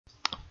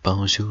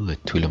Bonjour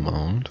tout le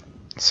monde.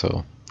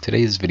 So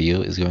today's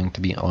video is going to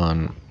be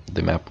on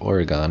the map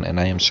Oregon, and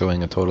I am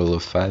showing a total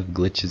of 5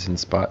 glitches and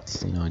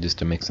spots,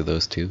 just a mix of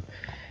those two.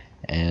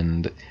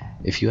 And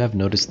if you have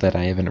noticed that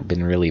I haven't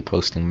been really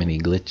posting many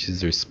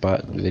glitches or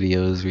spot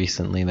videos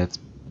recently, that's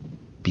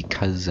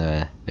because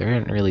there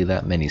aren't really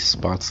that many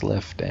spots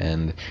left,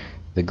 and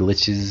the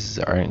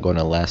glitches aren't going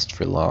to last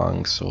for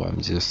long, so I'm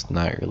just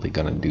not really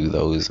going to do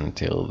those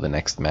until the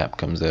next map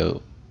comes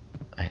out.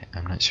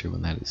 I'm not sure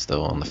when that is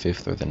though, on the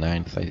 5th or the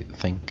 9th, I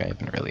think. I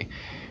haven't really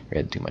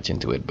read too much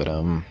into it, but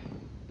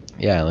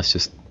yeah, let's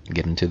just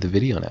get into the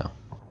video now.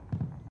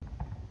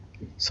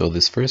 So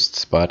this first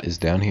spot is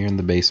down here in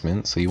the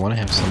basement, so you want to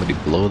have somebody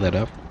blow that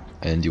up,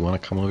 and you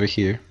want to come over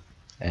here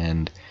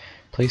and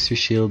place your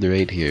shield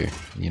right here,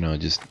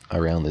 just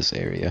around this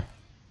area.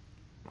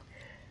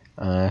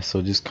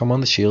 So just come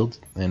on the shield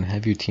and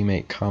have your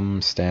teammate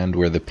come stand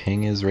where the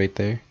ping is right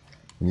there.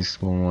 You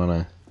just want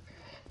to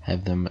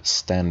have them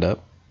stand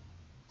up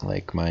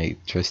like my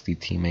trusty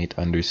teammate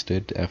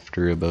understood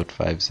after about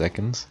 5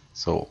 seconds.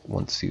 So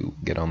once you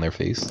get on their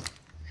face,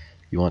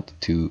 you want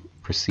to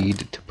proceed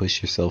to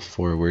push yourself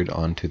forward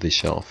onto the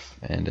shelf.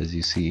 And as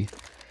you see,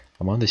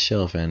 I'm on the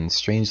shelf, and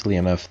strangely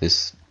enough,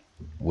 this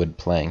wood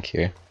plank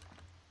here,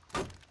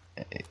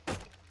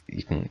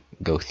 you can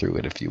go through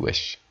it if you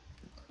wish.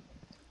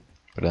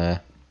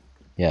 But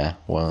yeah,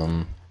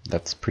 well,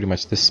 that's pretty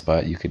much this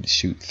spot. You could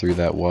shoot through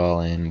that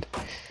wall and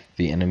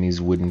the enemies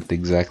wouldn't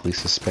exactly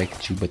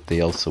suspect you, but they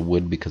also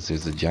would, because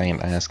there's a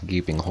giant ass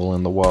gaping hole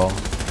in the wall.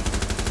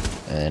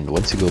 And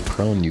once you go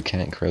prone, you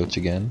can't crouch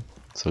again.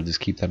 So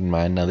just keep that in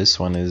mind. Now this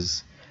one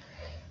is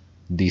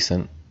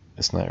decent.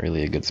 It's not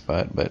really a good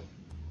spot, but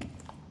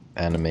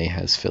anime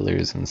has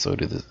fillers, and so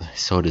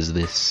does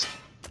this.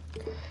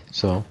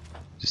 So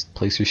just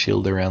place your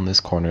shield around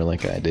this corner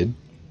like I did,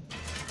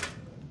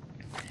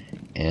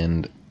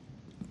 and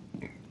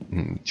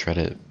try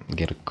to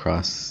get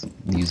across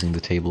using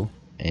the table,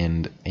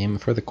 and aim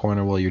for the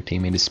corner while your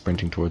teammate is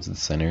sprinting towards the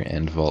center,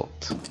 and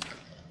vault.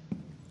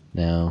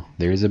 Now,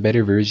 there is a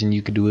better version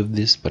you could do of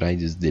this, but I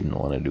just didn't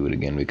want to do it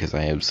again because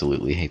I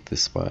absolutely hate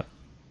this spot.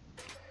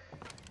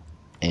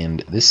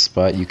 And this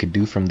spot you could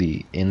do from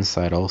the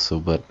inside also,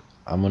 but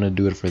I'm going to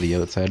do it for the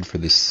outside for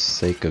the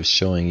sake of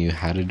showing you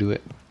how to do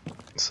it.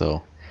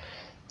 So,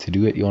 to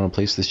do it, you want to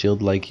place the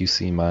shield like you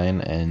see mine,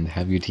 and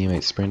have your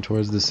teammate sprint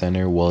towards the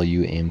center while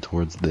you aim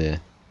towards the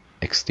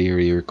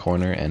exterior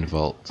corner and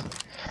vault.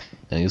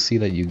 Now you'll see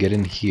that you get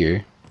in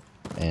here,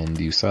 and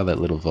you saw that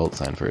little vault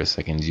sign for a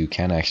second. You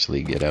can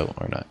actually get out,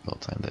 or not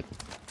vault sign, that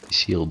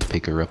shield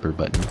picker-upper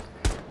button.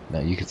 Now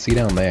you can see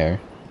down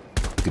there,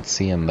 you could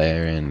see in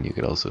there, and you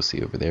could also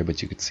see over there,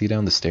 but you could see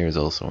down the stairs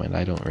also, and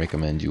I don't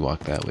recommend you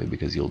walk that way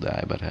because you'll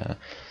die. But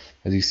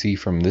as you see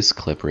from this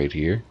clip right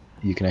here,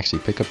 you can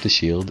actually pick up the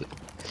shield.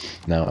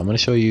 Now I'm going to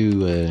show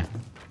you a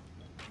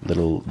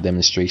little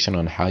demonstration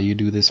on how you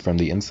do this from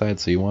the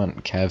inside. So you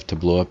want Cav to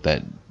blow up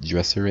that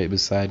dresser right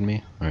beside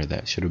me, or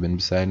that should have been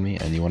beside me,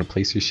 and you want to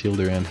place your shield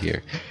around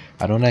here.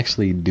 I don't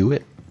actually do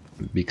it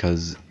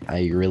because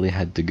I really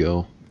had to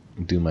go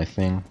do my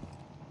thing,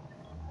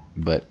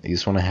 but you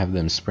just want to have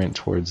them sprint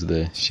towards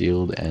the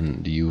shield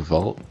and you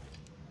vault.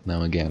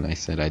 Now again, I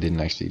said I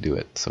didn't actually do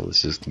it, so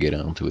let's just get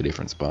on to a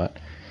different spot.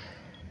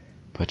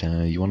 But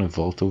you want to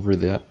vault over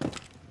that,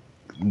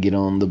 get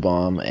on the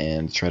bomb,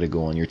 and try to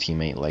go on your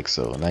teammate like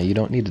so. Now you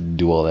don't need to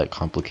do all that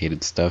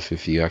complicated stuff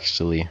if you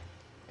actually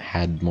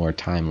had more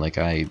time like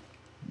I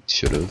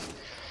should have.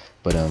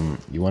 But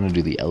you want to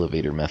do the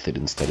elevator method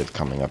instead of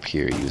coming up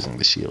here using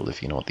the shield.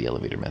 If you know what the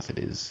elevator method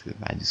is,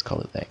 I just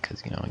call it that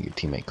because your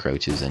teammate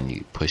crouches and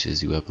you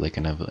pushes you up like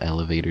an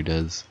elevator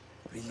does.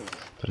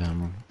 But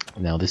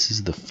now this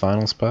is the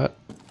final spot,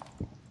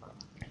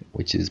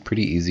 which is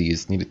pretty easy. You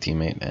just need a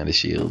teammate and a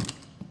shield.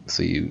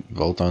 So you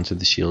vault onto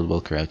the shield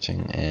while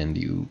crouching, and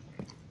you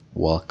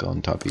walk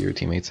on top of your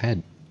teammate's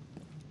head.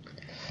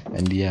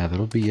 And yeah,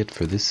 that'll be it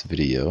for this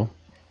video.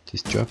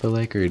 Just drop a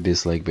like or a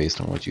dislike based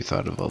on what you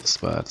thought of all the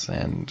spots,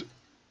 and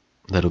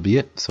that'll be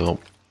it. So,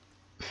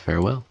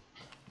 farewell.